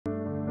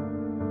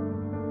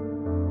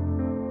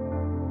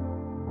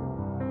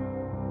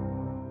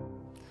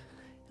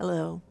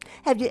Hello.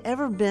 Have you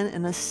ever been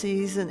in a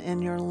season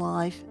in your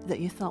life that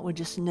you thought would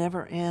just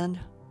never end?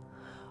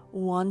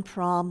 One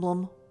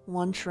problem,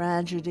 one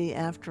tragedy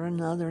after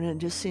another, and it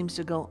just seems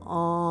to go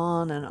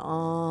on and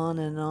on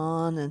and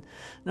on. And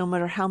no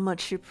matter how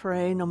much you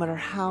pray, no matter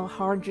how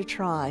hard you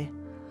try,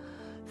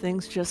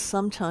 things just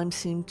sometimes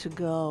seem to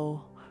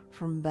go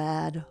from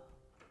bad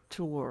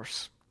to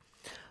worse.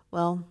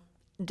 Well,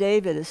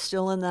 David is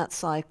still in that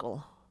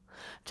cycle.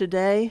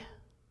 Today,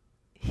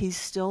 he's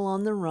still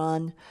on the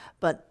run,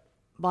 but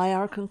by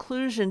our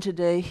conclusion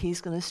today,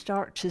 he's going to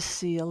start to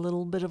see a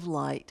little bit of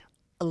light,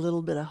 a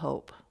little bit of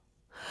hope.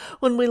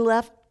 When we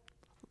left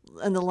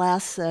in the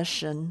last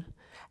session,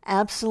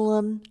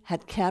 Absalom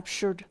had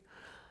captured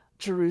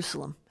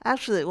Jerusalem.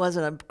 Actually, it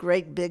wasn't a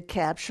great big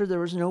capture. There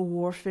was no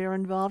warfare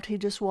involved. He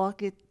just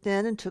walked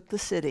in and took the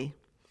city.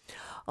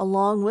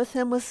 Along with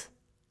him was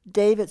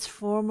David's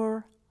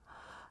former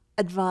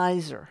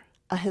advisor,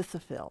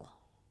 Ahithophel.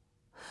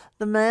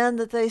 The man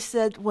that they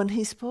said when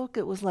he spoke,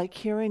 it was like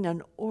hearing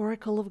an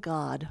oracle of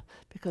God,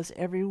 because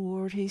every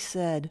word he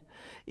said,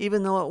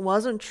 even though it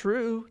wasn't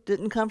true,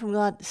 didn't come from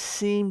God,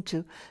 seemed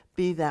to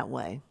be that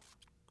way.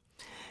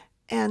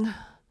 And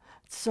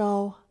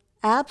so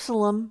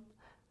Absalom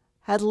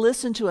had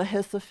listened to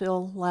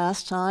Ahithophel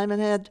last time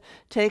and had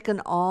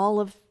taken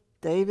all of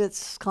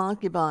David's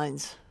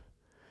concubines.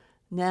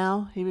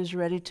 Now he was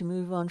ready to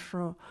move on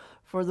for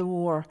the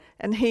war,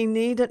 and he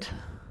needed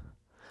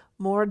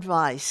more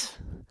advice.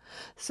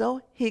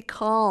 So he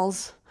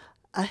calls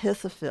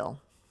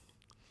Ahithophel,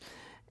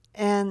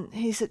 and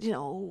he said,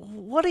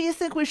 what do you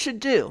think we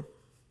should do?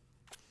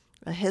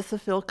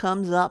 Ahithophel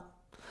comes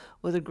up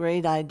with a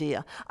great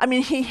idea.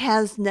 He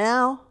has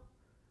now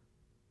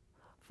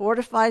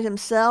fortified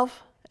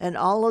himself and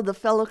all of the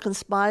fellow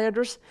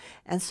conspirators,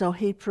 and so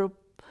he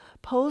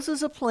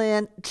proposes a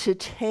plan to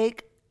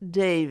take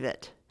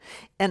David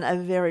in a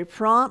very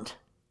prompt,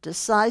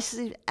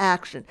 decisive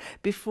action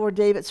before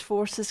David's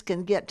forces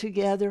can get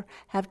together,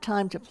 have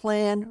time to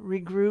plan,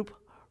 regroup,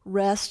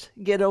 rest,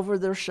 get over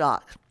their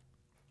shock.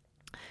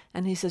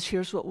 And he says,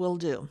 here's what we'll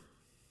do.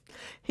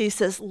 He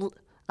says,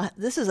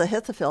 this is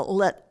Ahithophel,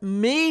 let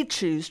me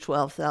choose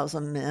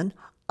 12,000 men.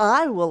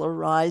 I will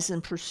arise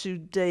and pursue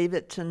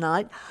David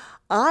tonight.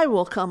 I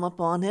will come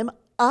upon him.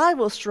 I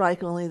will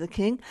strike only the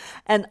king,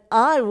 and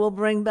I will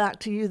bring back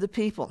to you the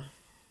people.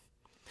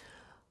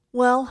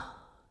 Well,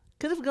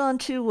 could have gone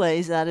two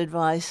ways, that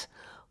advice.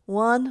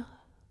 One,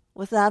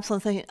 with Absalom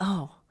thinking,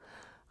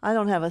 I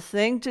don't have a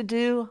thing to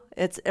do.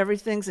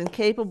 Everything's in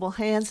capable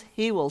hands.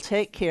 He will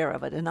take care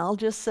of it, and I'll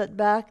just sit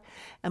back,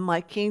 and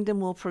my kingdom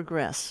will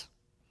progress.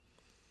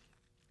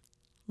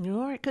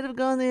 Or it could have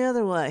gone the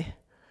other way.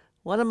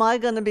 What am I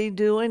going to be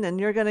doing, and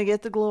you're going to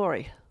get the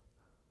glory?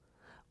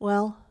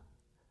 Well,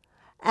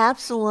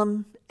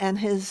 Absalom and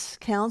his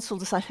council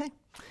decided,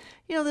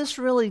 this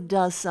really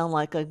does sound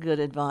like a good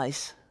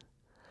advice.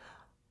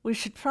 We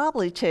should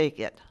probably take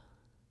it.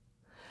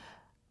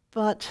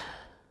 But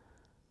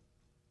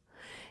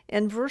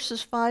in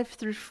verses 5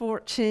 through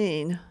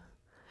 14,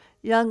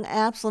 young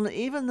Absalom,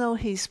 even though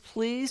he's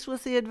pleased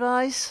with the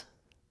advice,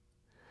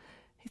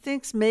 he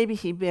thinks maybe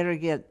he better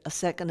get a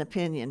second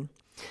opinion.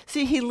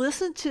 See, he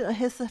listened to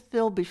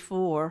Ahithophel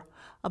before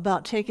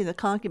about taking the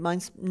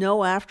concubines. No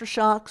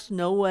aftershocks,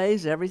 no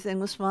ways, everything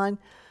was fine.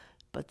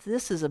 But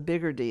this is a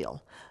bigger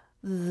deal.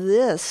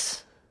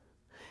 This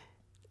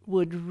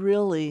would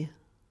really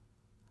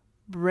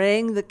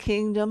bring the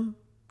kingdom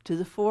to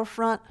the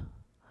forefront,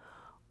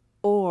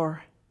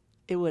 or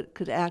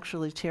could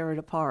actually tear it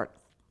apart.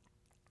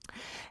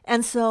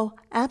 And so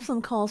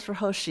Absalom calls for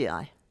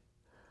Hoshea,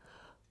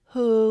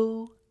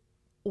 who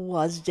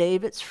was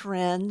David's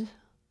friend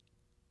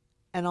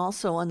and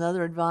also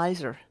another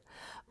advisor.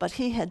 But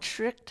he had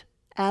tricked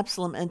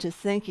Absalom into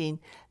thinking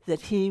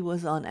that he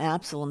was on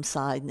Absalom's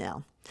side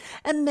now.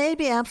 And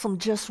maybe Absalom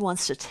just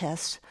wants to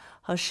test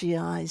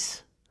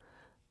Hoshea's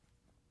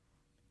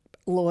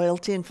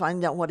loyalty and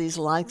find out what he's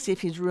like, see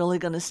if he's really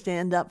going to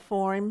stand up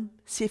for him,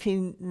 see if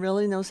he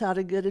really knows how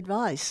to give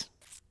advice.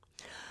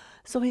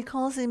 So he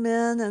calls him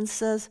in and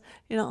says,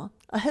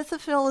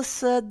 Ahithophel has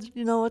said,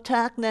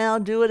 attack now,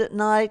 do it at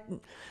night,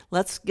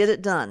 let's get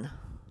it done.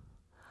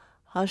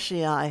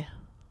 Hoshea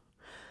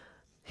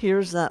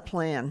hears that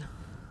plan.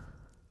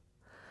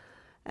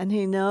 And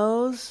he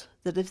knows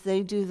that if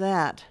they do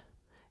that,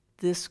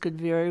 this could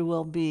very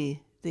well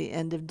be the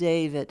end of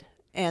David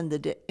and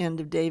the end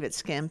of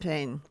David's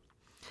campaign.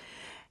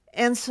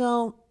 And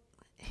so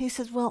he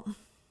says, well,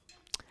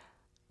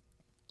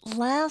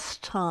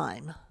 last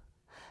time,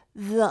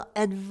 the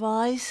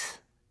advice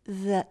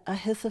that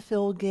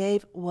Ahithophel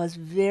gave was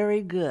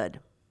very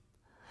good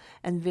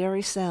and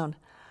very sound.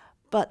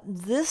 But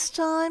this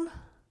time,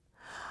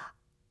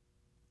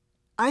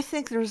 I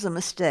think there's a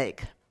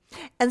mistake.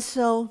 And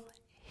so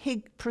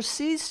he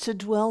proceeds to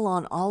dwell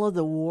on all of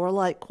the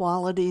warlike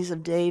qualities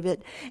of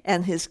David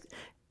and his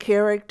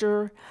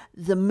character,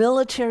 the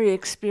military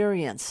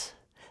experience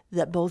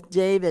that both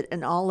David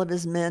and all of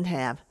his men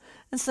have,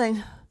 and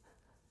saying,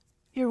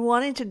 you're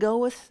wanting to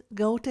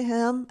go to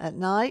him at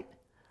night?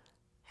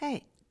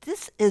 Hey,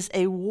 This is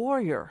a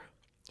warrior.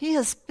 He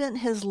has spent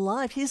his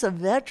life. He's a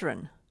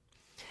veteran.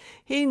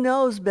 He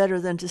knows better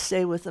than to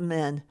stay with the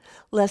men,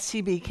 lest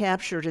he be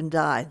captured and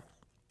die.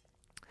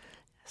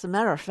 As a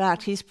matter of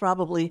fact, he's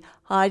probably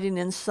hiding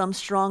in some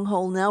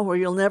stronghold now where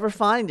you'll never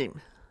find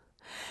him.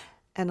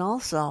 And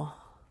also,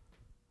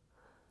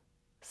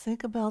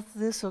 think about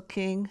this, O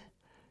king.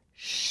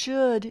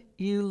 Should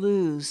you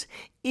lose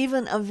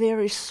even a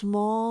very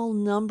small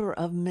number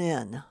of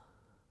men,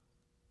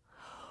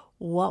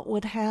 what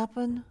would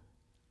happen?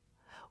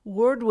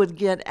 Word would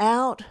get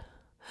out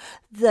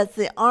that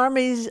the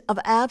armies of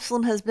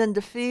Absalom has been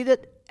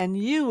defeated, and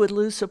you would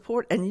lose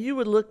support, and you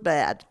would look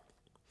bad.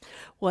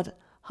 What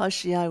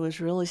Hushai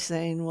was really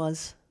saying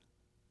was,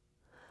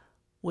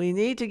 we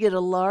need to get a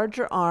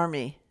larger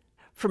army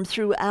from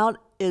throughout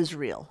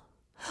Israel.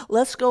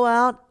 Let's go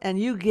out and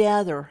you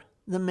gather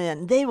the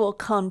men. They will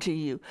come to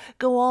you.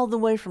 Go all the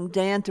way from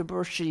Dan to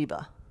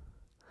Beersheba.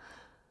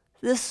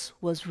 This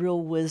was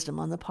real wisdom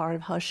on the part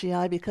of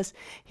Hushai, because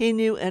he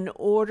knew in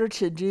order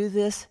to do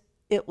this,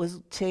 it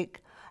would take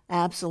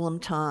Absalom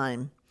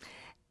time.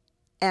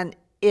 And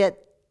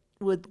it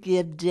would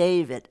give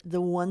David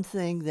the one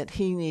thing that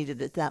he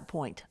needed at that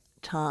point,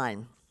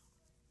 time.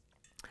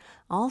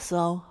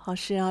 Also,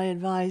 Hushai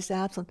advised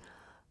Absalom,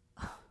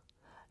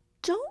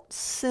 don't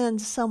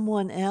send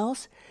someone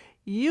else.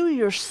 You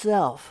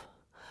yourself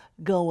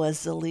go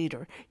as the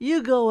leader.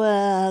 You go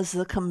as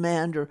the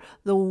commander,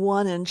 the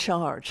one in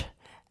charge.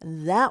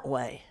 And that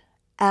way,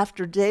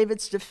 after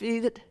David's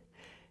defeated,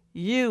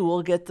 you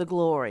will get the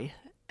glory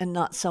and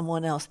not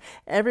someone else.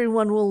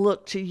 Everyone will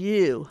look to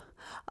you.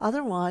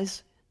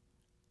 Otherwise,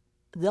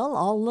 they'll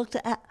all look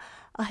to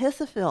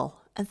Ahithophel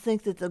and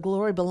think that the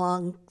glory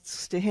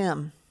belongs to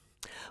him.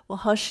 Well,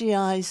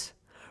 Hushai's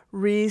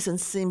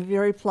reasons seemed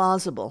very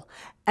plausible,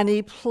 and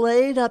he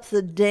played up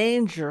the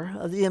danger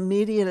of the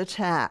immediate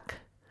attack,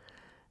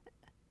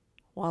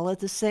 while at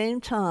the same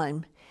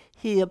time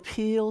he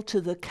appealed to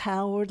the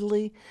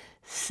cowardly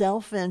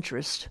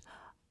self-interest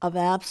of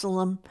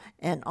Absalom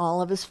and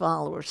all of his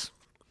followers.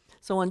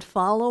 So in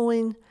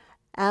flattering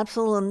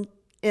Absalom's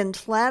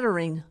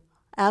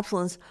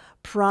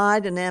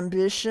pride and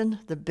ambition,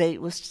 the bait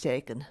was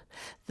taken.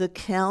 The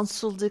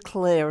council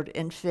declared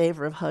in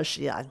favor of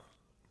Hushai.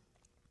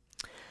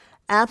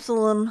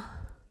 Absalom's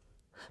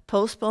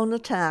postponed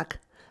attack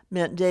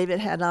meant David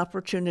had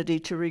opportunity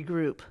to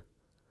regroup.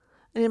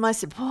 And you might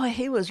say, boy,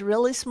 he was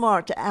really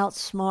smart to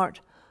outsmart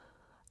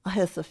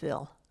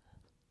Ahithophel.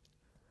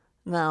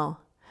 Now,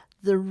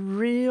 the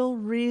real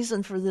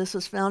reason for this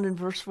is found in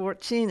verse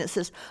 14. It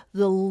says,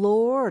 the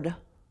Lord,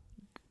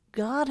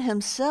 God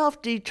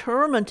himself,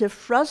 determined to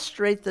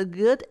frustrate the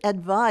good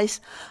advice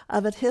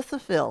of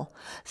Ahithophel.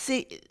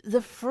 See,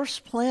 the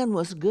first plan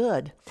was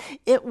good.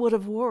 It would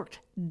have worked.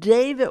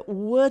 David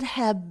would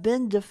have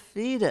been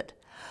defeated.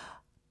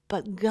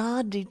 But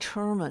God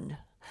determined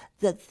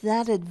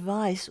that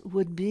advice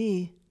would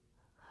be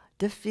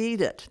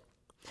defeated.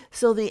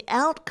 So the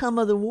outcome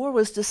of the war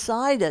was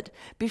decided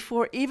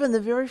before even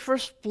the very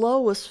first blow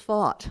was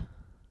fought.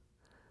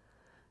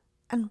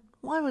 And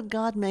why would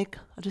God make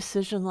a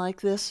decision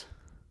like this?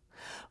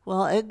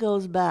 Well, it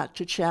goes back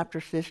to chapter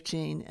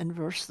 15 and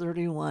verse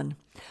 31.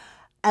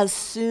 As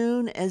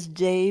soon as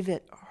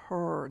David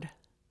heard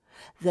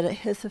that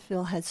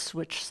Ahithophel had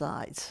switched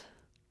sides.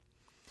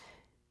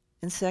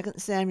 In 2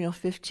 Samuel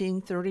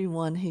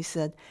 15:31, he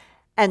said,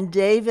 and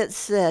David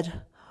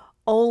said,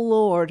 O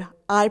Lord,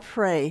 I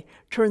pray,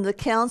 turn the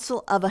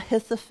counsel of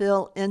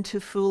Ahithophel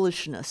into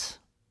foolishness.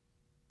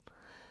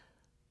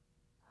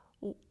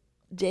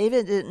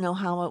 David didn't know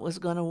how it was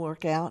going to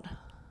work out.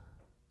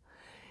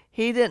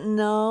 He didn't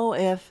know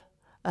if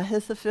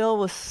Ahithophel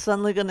was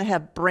suddenly going to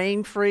have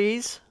brain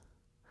freeze,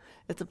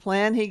 if the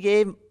plan he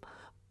gave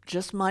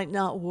just might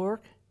not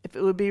work, if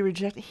it would be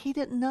rejected. He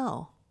didn't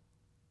know.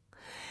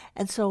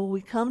 And so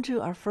we come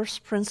to our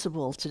first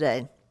principle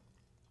today.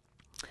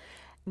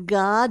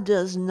 God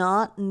does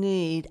not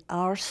need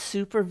our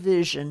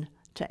supervision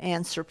to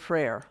answer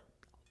prayer.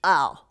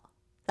 Wow,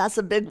 that's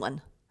a big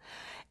one.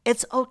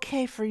 It's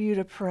okay for you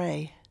to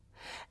pray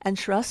and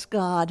trust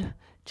God.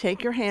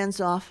 Take your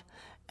hands off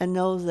and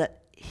know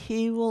that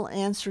he will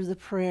answer the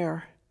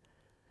prayer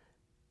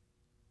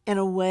in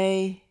a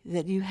way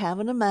that you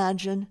haven't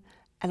imagined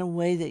and a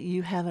way that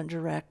you haven't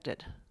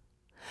directed.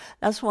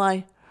 That's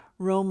why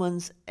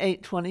Romans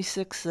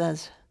 8:26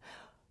 says,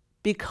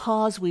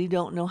 because we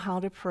don't know how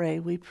to pray,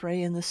 we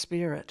pray in the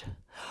Spirit.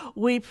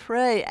 We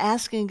pray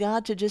asking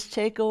God to just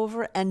take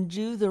over and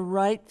do the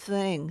right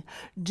thing.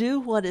 Do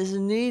what is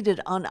needed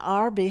on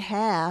our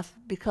behalf,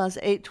 because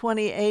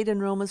 8:28 in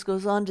Romans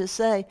goes on to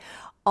say,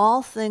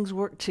 all things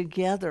work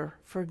together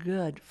for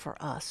good for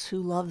us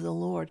who love the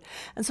Lord.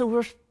 And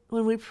so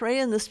when we pray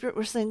in the Spirit,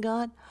 we're saying,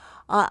 God,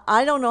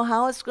 I don't know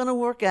how it's going to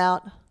work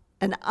out,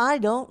 and I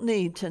don't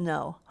need to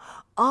know.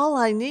 All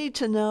I need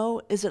to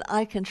know is that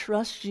I can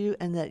trust you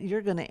and that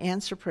you're going to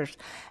answer prayers.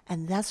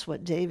 And that's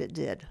what David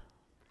did.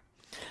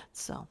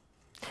 So,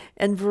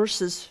 in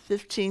verses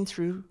 15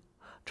 through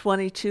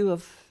 22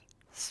 of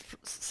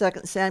 2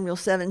 Samuel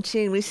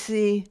 17, we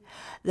see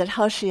that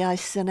Hushai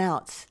sent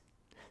out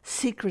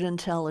secret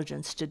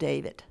intelligence to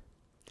David.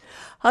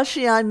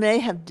 Hushai may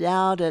have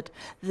doubted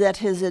that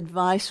his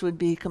advice would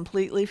be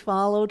completely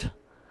followed,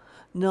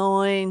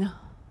 knowing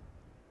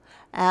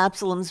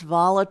Absalom's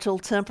volatile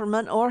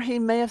temperament, or he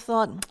may have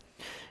thought,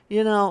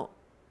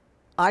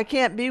 I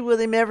can't be with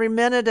him every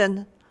minute,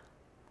 and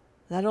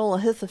that old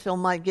Ahithophel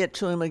might get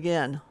to him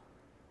again.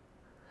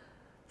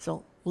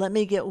 So let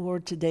me get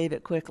word to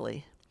David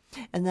quickly.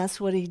 And that's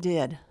what he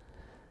did.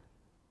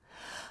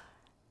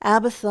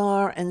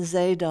 Abiathar and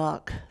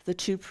Zadok, the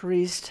two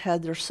priests,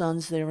 had their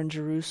sons there in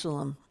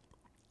Jerusalem.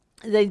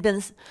 They'd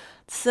been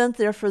sent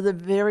there for the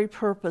very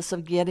purpose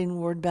of getting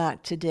word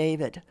back to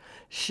David,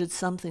 should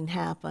something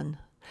happen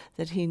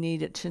that he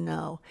needed to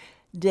know.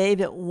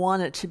 David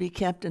wanted to be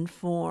kept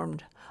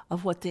informed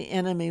of what the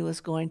enemy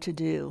was going to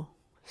do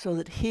so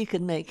that he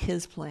could make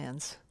his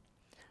plans.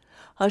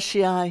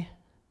 Hushai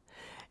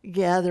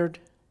gathered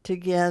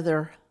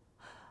together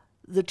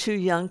the two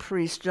young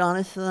priests,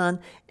 Jonathan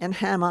and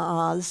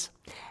Ahimaaz,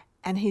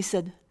 and he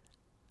said,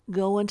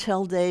 go and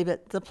tell David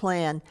the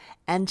plan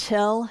and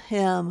tell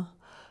him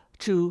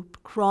to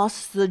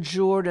cross the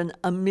Jordan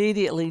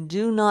immediately.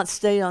 Do not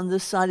stay on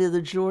this side of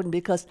the Jordan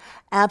because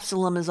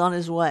Absalom is on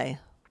his way.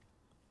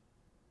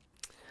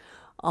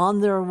 On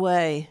their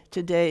way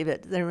to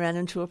David, they ran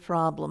into a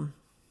problem.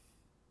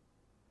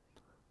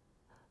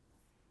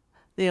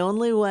 The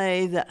only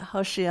way that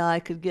Hushai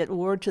could get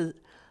word to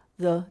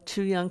the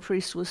two young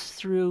priests was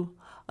through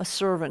a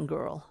servant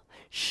girl.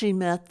 She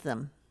met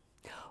them.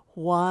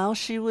 While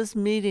she was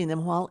meeting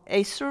them, while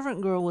a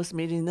servant girl was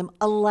meeting them,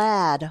 a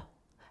lad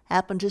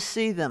happened to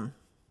see them.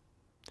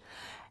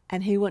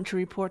 And he went to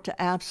report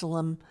to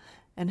Absalom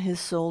and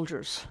his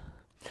soldiers.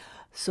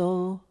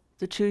 So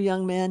the two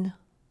young men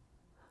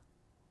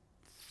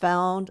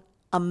found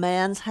a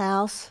man's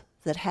house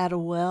that had a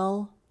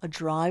well, a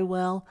dry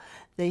well.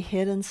 They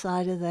hid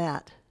inside of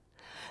that.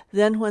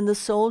 Then when the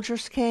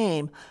soldiers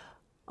came,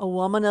 a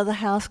woman of the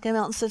house came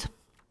out and said,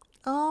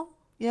 oh,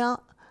 yeah,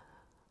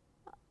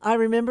 I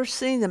remember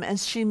seeing them, and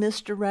she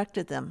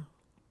misdirected them.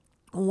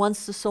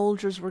 Once the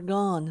soldiers were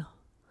gone,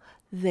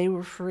 they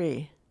were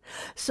free.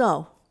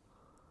 So,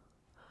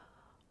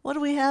 what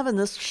do we have in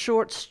this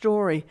short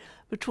story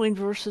between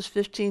verses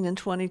 15 and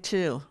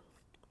 22?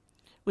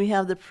 We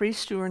have the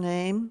priests who are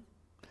named.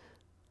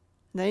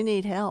 They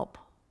need help.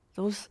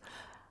 Those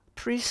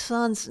priest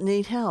sons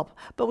need help.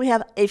 But we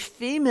have a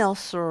female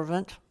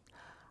servant,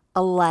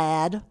 a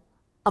lad,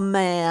 a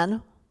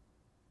man,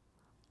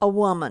 a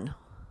woman.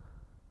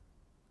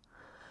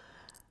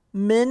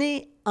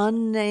 Many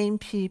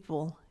unnamed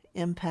people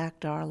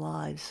impact our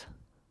lives.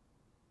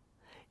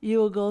 You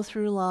will go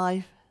through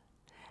life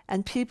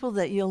and people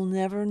that you'll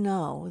never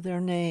know their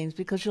names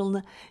because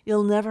you'll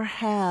never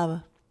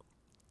have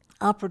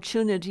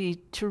opportunity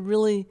to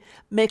really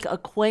make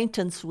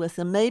acquaintance with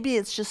them. Maybe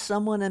it's just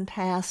someone in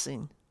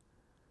passing.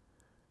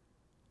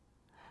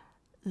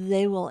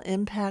 They will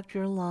impact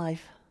your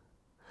life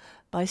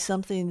by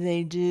something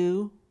they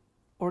do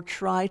or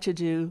try to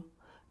do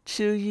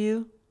to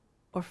you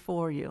or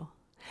for you.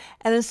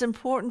 And it's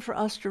important for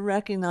us to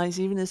recognize,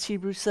 even as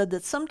Hebrews said,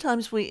 that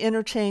sometimes we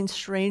entertain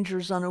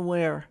strangers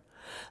unaware.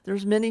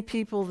 There's many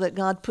people that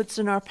God puts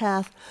in our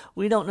path.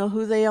 We don't know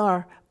who they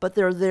are, but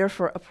they're there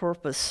for a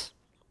purpose.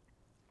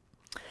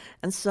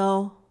 And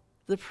so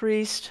the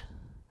priest,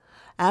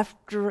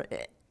 after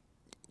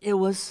it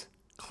was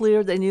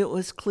clear, they knew it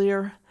was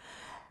clear,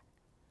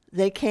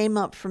 they came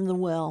up from the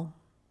well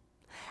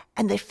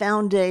and they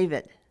found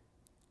David.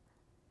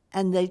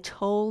 And they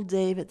told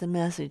David the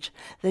message.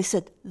 They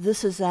said,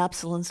 this is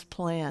Absalom's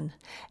plan.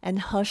 And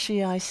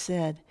Hushai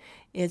said,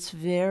 it's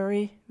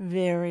very,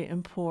 very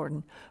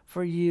important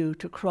for you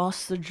to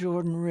cross the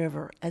Jordan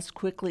River as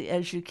quickly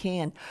as you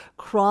can.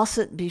 Cross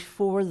it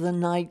before the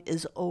night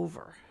is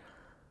over.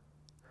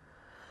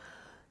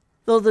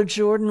 Though the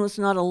Jordan was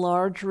not a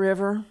large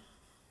river,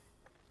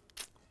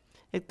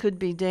 it could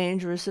be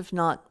dangerous if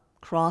not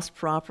crossed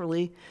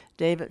properly.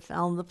 David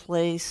found the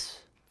place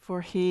for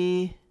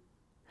he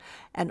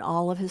and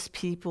all of his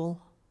people,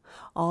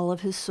 all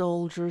of his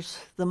soldiers,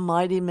 the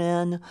mighty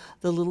men,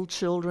 the little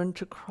children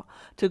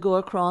to go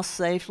across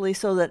safely,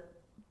 so that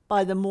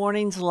by the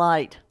morning's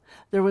light,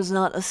 there was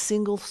not a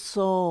single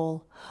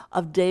soul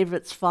of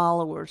David's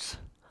followers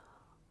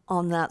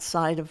on that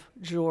side of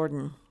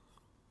Jordan.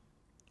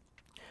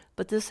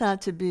 But this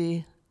had to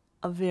be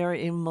a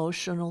very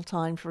emotional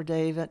time for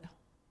David.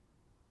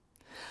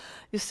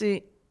 You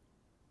see,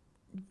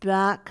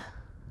 back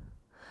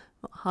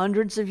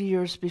hundreds of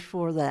years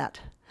before that,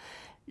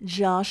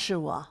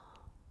 Joshua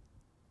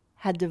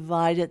had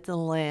divided the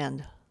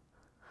land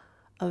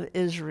of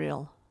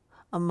Israel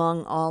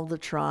among all the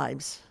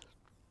tribes.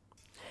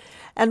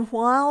 And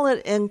while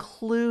it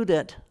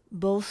included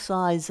both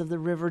sides of the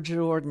River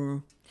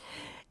Jordan,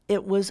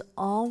 it was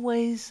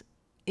always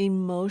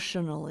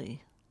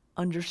emotionally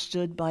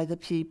understood by the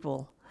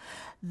people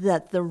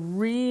that the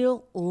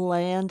real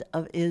land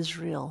of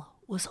Israel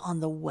was on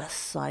the west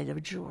side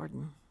of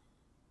Jordan.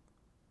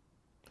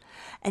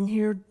 And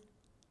here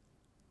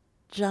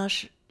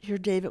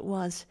David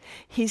was.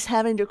 He's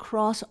having to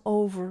cross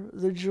over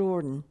the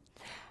Jordan.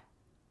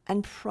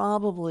 And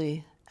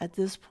probably at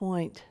this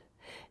point,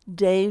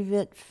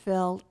 David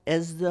felt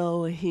as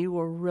though he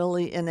were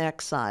really in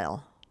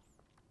exile.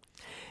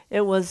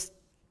 It was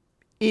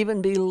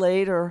even be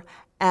later,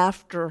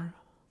 after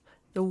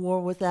the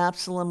war with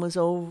Absalom was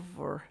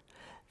over,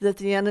 that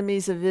the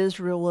enemies of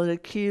Israel would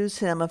accuse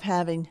him of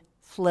having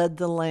fled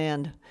the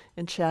land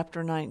in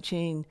chapter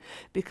 19,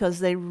 because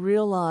they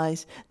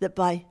realized that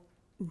by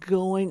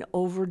going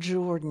over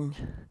Jordan,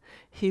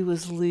 he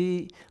was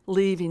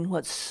leaving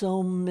what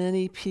so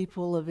many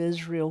people of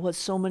Israel, what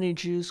so many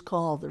Jews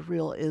call the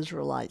real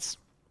Israelites.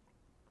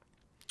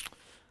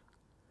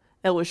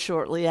 It was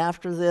shortly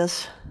after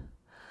this,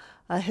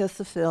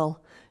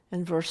 Ahithophel,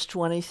 in verse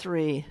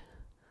 23,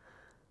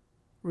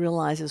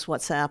 realizes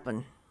what's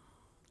happened.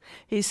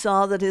 He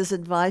saw that his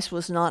advice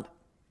was not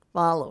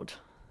followed.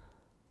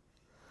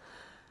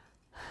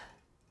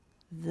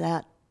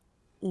 That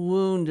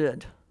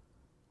wounded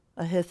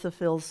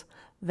Ahithophel's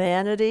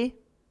vanity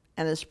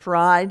and his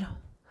pride.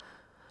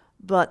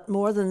 But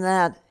more than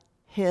that,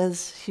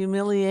 his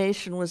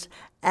humiliation was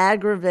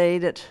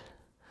aggravated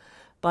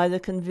by the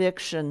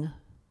conviction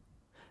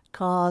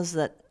caused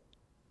that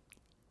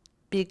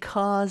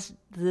because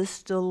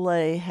this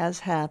delay has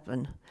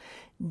happened,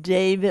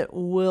 David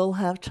will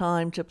have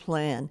time to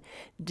plan.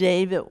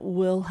 David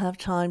will have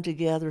time to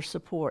gather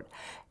support.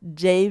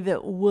 David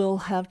will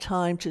have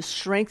time to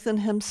strengthen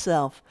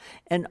himself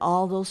and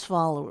all those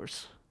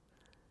followers.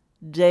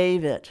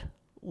 David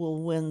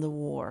will win the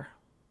war.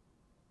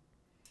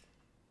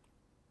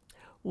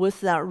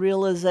 With that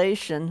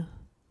realization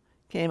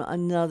came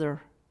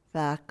another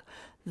fact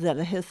that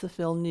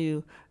Ahithophel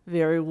knew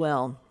very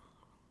well.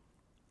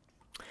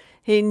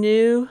 He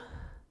knew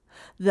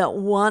that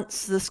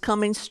once this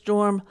coming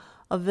storm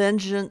of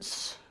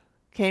vengeance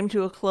came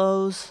to a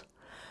close,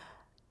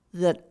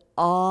 that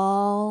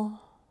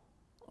all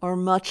or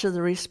much of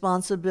the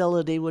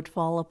responsibility would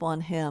fall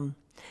upon him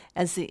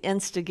as the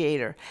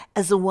instigator,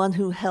 as the one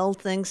who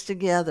held things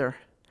together.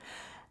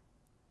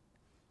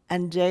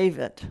 And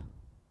David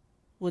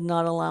would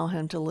not allow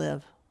him to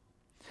live.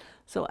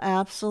 So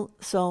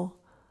Ahithophel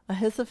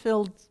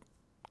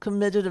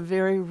committed a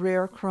very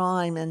rare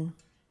crime in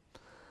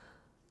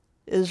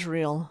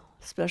Israel,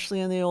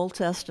 especially in the Old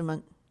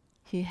Testament.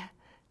 He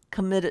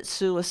committed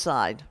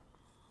suicide.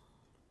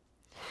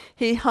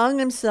 He hung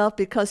himself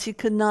because he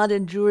could not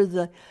endure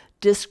the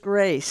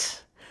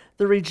disgrace,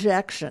 the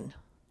rejection,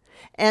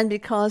 and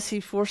because he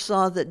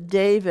foresaw that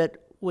David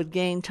would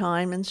gain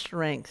time and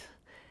strength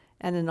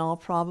and in all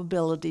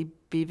probability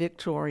be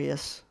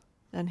victorious,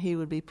 and he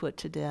would be put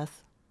to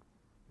death.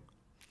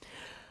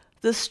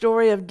 The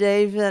story of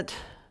David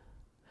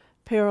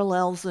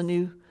parallels the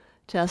New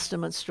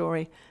Testament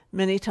story.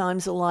 Many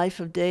times the life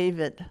of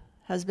David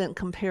has been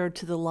compared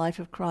to the life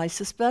of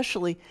Christ,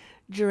 especially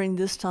during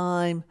this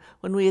time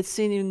when we had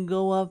seen him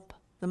go up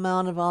the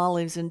Mount of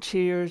Olives in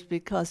tears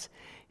because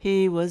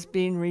he was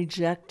being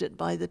rejected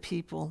by the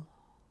people.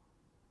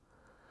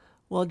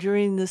 Well,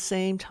 during the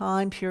same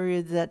time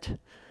period that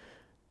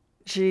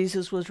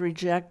Jesus was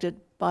rejected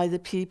by the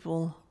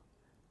people,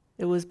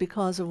 it was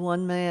because of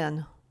one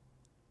man,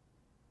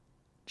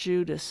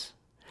 Judas.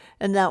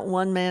 And that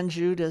one man,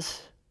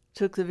 Judas,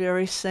 took the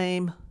very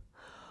same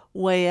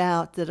way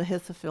out that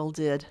Ahithophel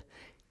did.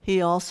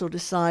 He also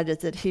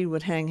decided that he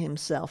would hang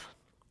himself.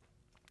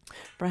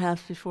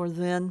 Perhaps before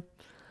then,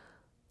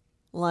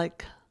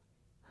 like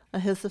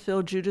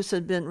Ahithophel, Judas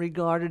had been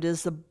regarded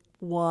as the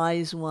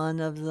wise one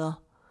of the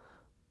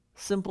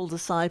simple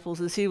disciples,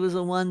 as he was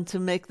the one to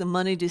make the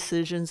money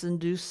decisions and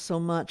do so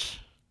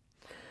much.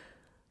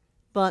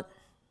 But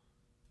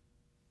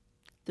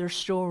their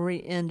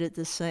story ended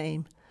the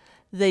same.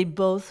 They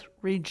both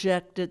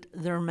rejected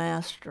their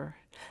master.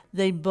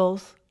 They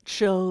both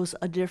chose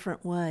a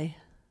different way.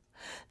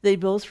 They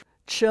both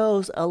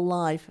chose a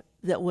life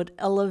that would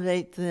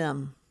elevate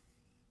them,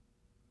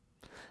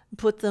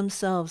 put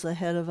themselves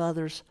ahead of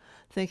others,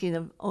 thinking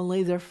of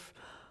only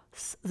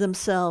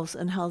themselves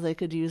and how they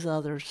could use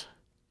others.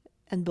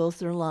 And both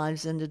their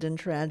lives ended in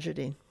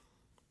tragedy.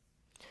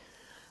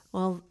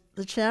 Well,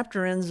 the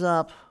chapter ends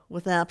up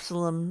with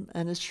Absalom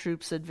and his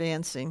troops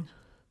advancing.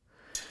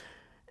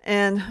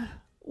 And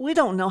we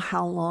don't know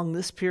how long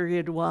this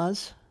period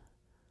was.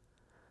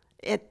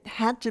 It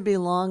had to be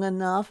long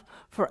enough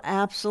for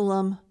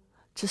Absalom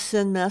to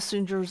send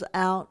messengers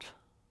out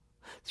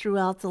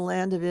throughout the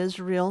land of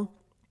Israel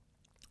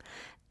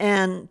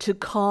and to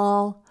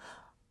call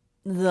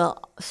the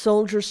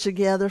soldiers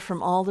together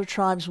from all the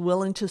tribes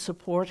willing to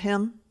support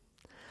him.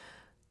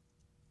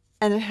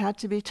 And it had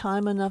to be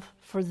time enough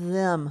for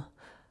them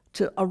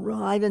to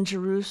arrive in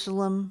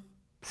Jerusalem,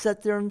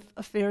 set their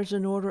affairs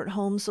in order at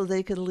home so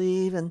they could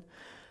leave and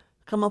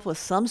come up with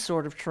some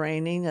sort of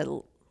training,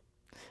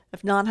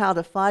 if not how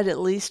to fight, at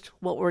least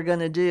what we're going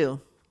to do.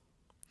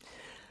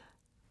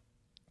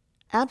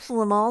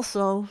 Absalom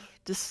also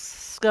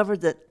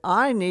discovered that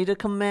I need a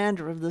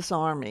commander of this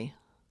army.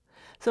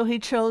 So he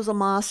chose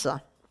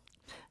Amasa.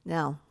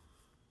 Now,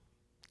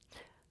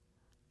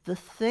 The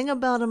thing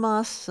about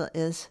Amasa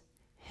is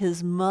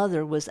his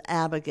mother was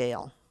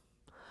Abigail.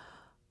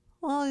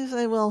 Well, you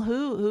say, well,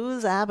 who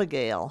is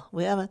Abigail?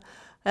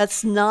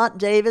 That's not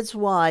David's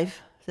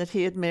wife that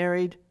he had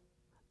married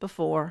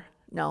before.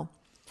 No.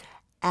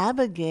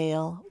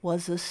 Abigail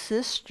was a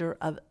sister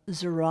of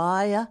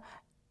Zeruiah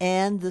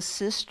and the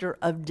sister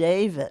of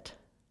David.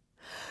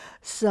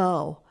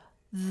 So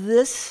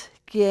this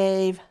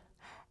gave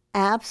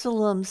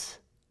Absalom's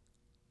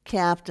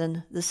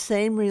captain the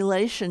same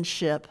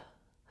relationship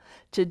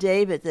to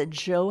David that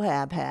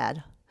Joab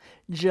had.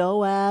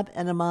 Joab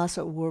and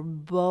Amasa were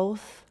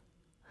both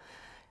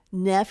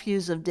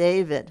nephews of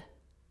David,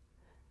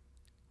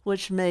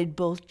 which made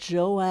both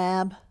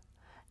Joab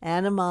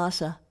and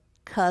Amasa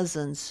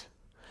cousins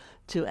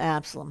to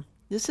Absalom.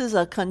 This is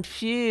a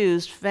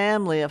confused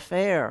family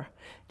affair.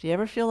 Do you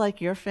ever feel like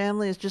your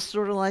family is just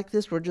sort of like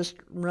this? We're just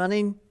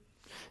running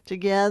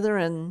together,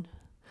 and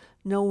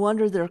no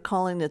wonder they're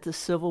calling it the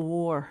Civil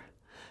War,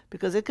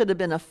 because it could have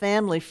been a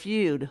family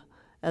feud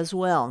as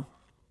well.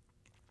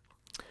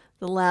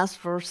 The last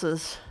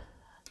verses,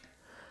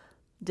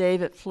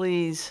 David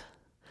flees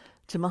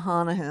to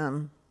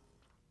Mahanaim.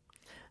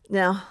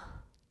 Now,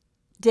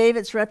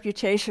 David's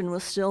reputation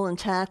was still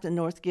intact in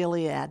North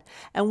Gilead,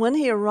 and when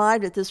he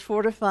arrived at this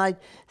fortified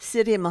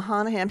city of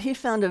Mahanaim, he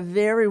found a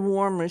very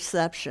warm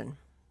reception.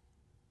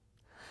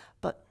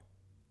 But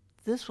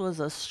this was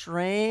a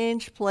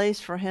strange place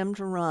for him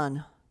to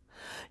run.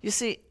 You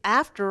see,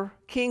 after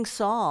King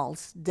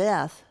Saul's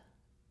death,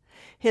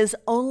 his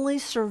only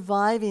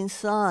surviving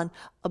son,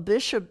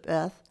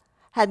 Abishai,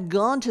 had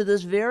gone to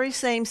this very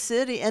same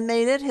city and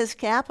made it his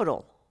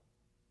capital.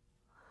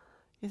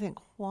 You think,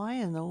 why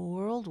in the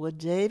world would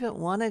David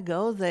want to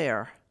go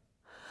there?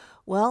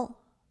 Well,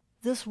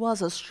 this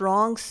was a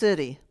strong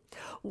city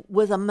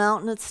with a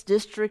mountainous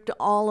district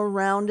all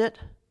around it,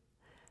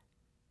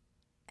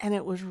 and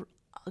it was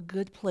a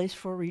good place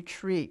for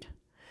retreat,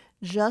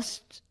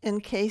 just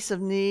in case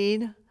of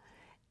need.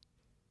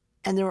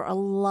 And there were a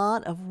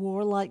lot of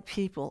warlike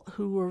people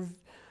who were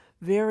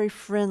very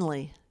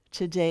friendly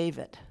to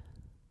David.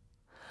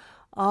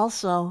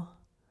 Also,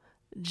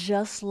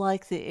 just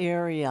like the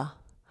area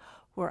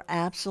where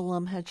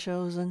Absalom had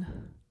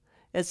chosen,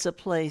 it's a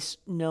place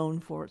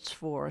known for its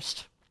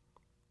forest.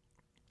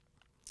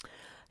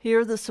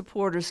 Here the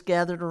supporters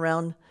gathered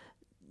around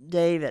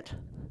David,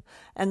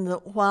 and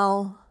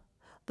while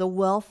the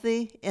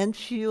wealthy,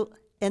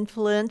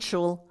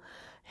 influential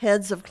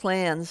heads of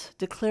clans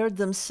declared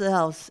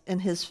themselves in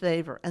his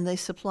favor, and they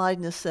supplied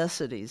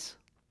necessities.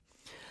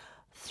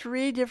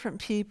 3 different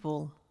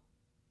people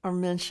are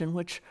mentioned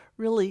which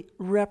really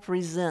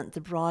represent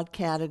the broad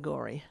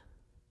category.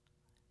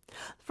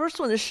 The first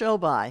one is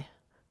Shobai,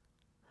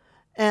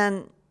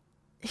 and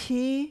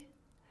he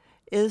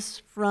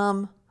is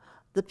from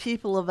the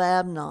people of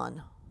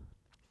Amnon.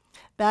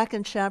 Back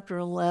in chapter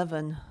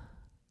 11,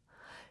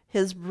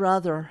 his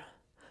brother,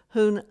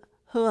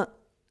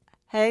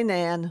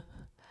 Hanan,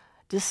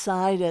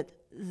 decided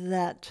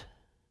that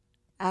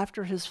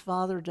after his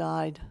father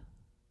died,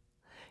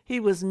 he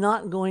was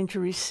not going to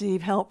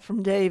receive help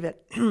from David.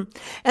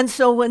 And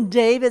so when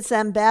David's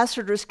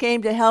ambassadors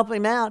came to help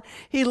him out,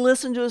 he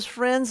listened to his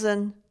friends,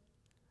 and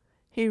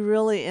he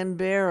really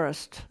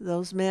embarrassed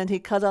those men. He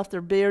cut off their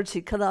beards,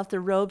 he cut off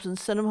their robes, and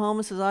sent them home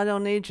and says, I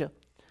don't need you.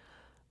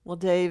 Well,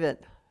 David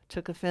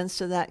took offense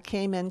to that,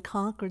 came and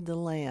conquered the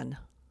land.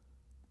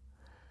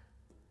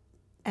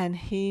 And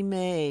he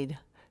made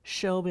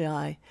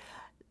Shobai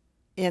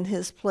in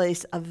his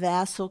place a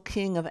vassal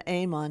king of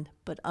Ammon,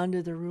 but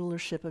under the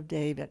rulership of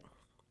David.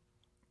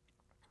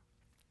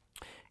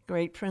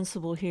 Great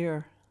principle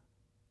here.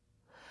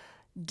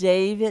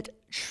 David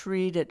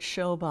treated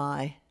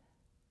Shobai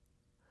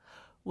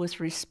with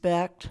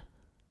respect,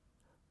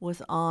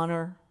 with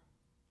honor,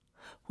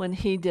 when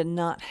he did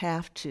not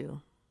have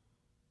to.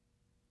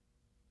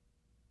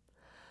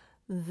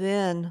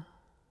 Then,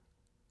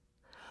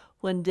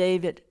 when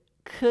David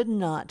could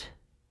not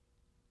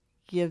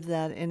give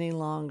that any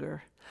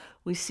longer,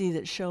 we see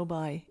that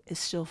Shobai is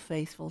still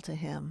faithful to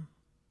him.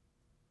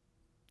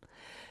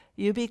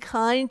 You be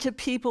kind to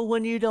people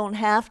when you don't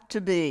have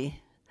to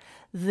be.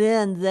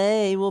 Then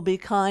they will be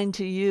kind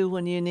to you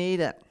when you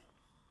need it.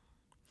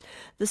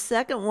 The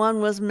second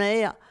one was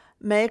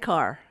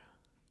Makar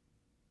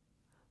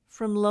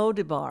from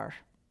Lodebar.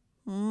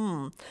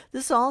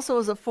 This also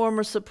is a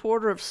former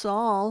supporter of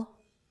Saul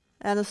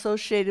and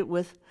associated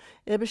with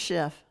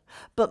Abishai.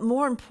 But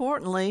more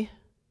importantly,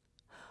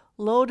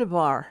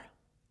 Lodebar,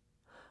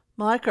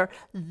 Makar,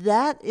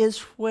 that is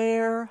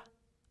where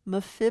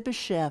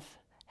Mephibosheth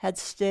had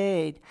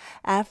stayed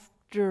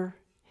after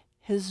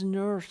his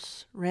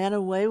nurse ran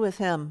away with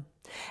him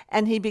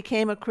and he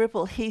became a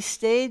cripple. He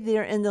stayed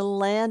there in the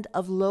land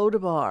of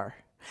Lodebar.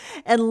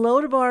 And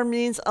Lodebar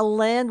means a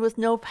land with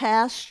no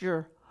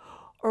pasture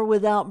or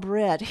without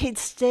bread. He'd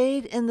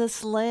stayed in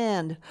this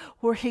land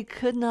where he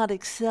could not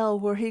excel,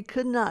 where he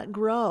could not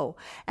grow.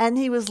 And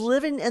he was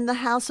living in the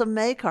house of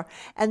Makar.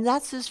 And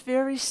that's this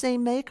very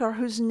same Makar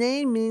whose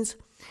name means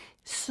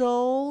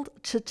sold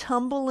to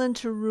tumble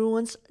into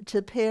ruins,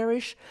 to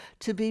perish,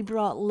 to be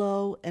brought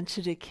low, and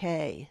to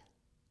decay.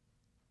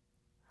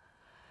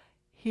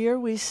 Here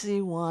we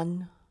see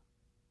one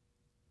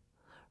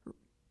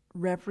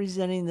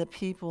representing the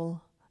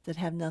people that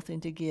have nothing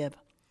to give,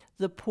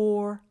 the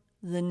poor,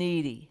 the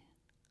needy.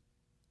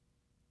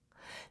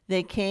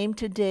 They came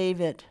to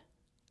David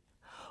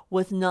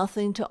with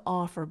nothing to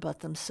offer but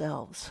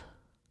themselves.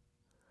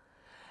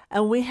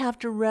 And we have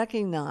to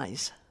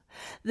recognize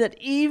that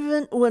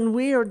even when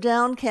we are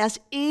downcast,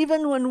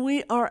 even when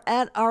we are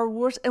at our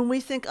worst and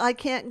we think, I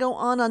can't go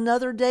on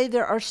another day,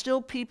 there are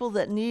still people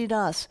that need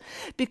us.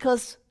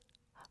 Because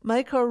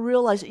Michal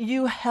realized,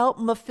 you helped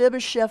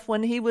Mephibosheth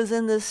when he was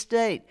in this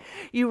state.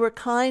 You were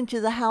kind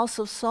to the house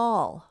of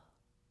Saul.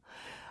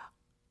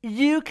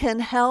 You can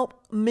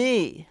help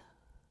me.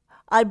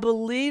 I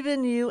believe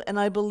in you, and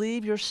I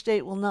believe your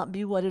state will not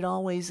be what it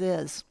always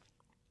is.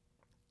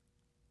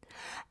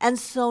 And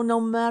so no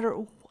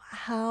matter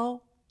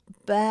how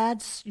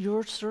bad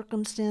your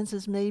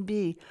circumstances may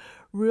be,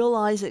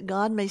 realize that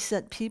God may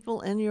set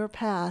people in your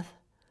path.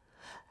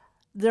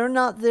 They're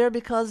not there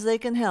because they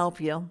can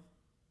help you.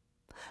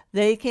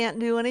 They can't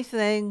do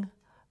anything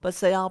but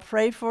say, I'll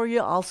pray for you,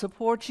 I'll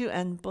support you,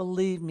 and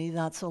believe me,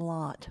 that's a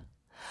lot.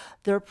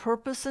 Their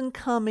purpose in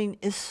coming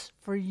is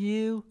for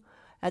you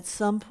at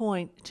some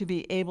point to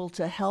be able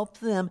to help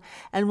them.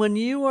 And when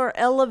you are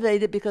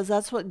elevated, because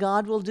that's what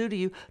God will do to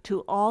you,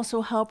 to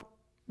also help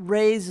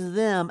raise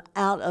them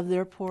out of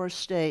their poor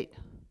state.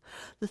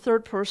 The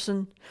third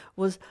person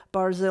was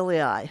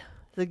Barzillai,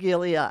 the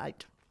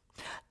Gileadite.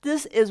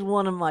 This is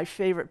one of my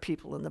favorite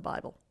people in the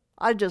Bible.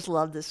 I just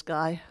love this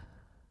guy.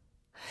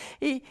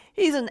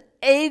 He's an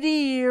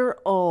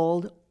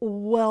 80-year-old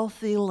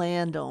wealthy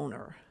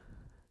landowner.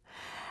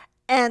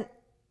 And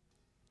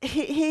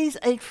he's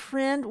a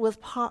friend with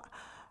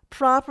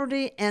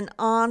property and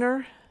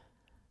honor,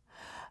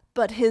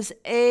 but his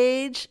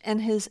age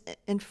and his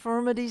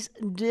infirmities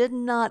did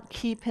not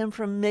keep him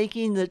from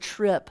making the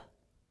trip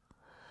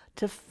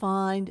to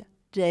find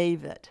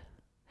David.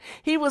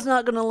 He was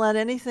not going to let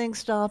anything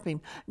stop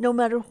him. No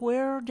matter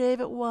where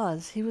David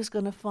was, he was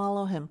going to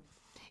follow him.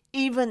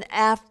 Even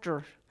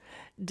after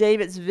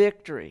David's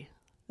victory,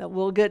 that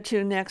we'll get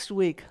to next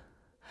week,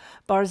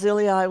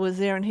 Barzillai was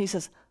there and he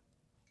says,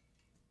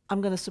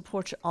 I'm going to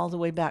support you all the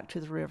way back to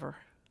the river.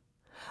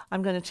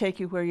 I'm going to take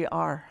you where you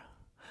are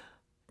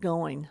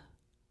going.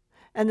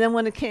 And then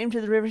when it came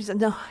to the river, he said,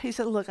 no, he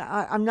said, look,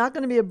 I'm not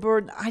going to be a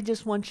burden. I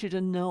just want you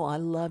to know I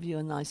love you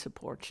and I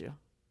support you.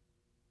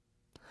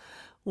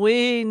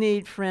 We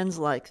need friends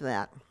like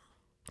that.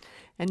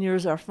 And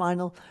here's our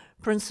final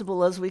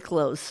principle as we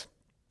close.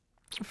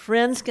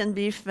 Friends can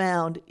be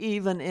found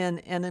even in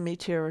enemy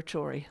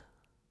territory.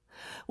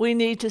 We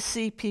need to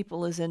see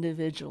people as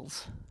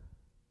individuals.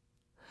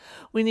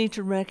 We need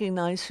to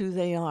recognize who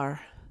they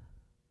are.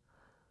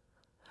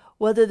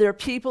 Whether they're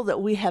people that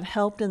we have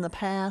helped in the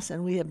past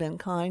and we have been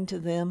kind to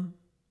them,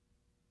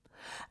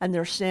 and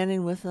they're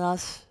standing with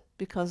us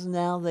because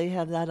now they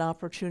have that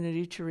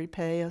opportunity to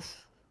repay us.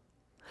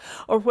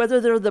 Or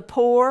whether they're the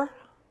poor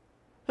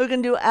who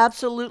can do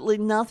absolutely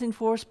nothing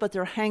for us, but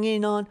they're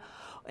hanging on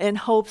in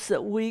hopes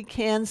that we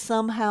can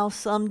somehow,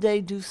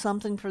 someday do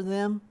something for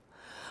them.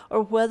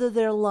 Or whether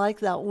they're like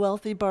that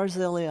wealthy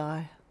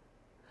Barzillai,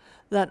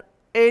 that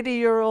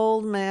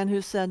 80-year-old man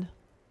who said,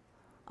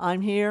 I'm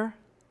here,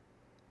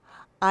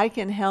 I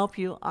can help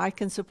you, I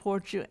can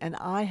support you, and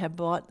I have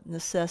bought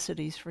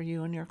necessities for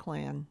you and your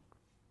clan.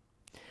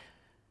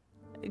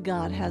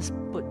 God has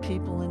put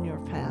people in your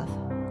path.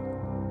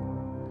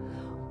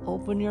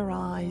 Open your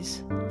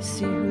eyes,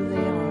 see who they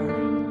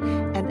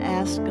are, and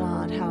ask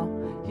God how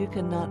you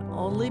can not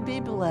only be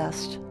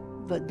blessed,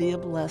 but be a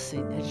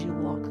blessing as you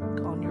walk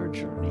on your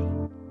journey.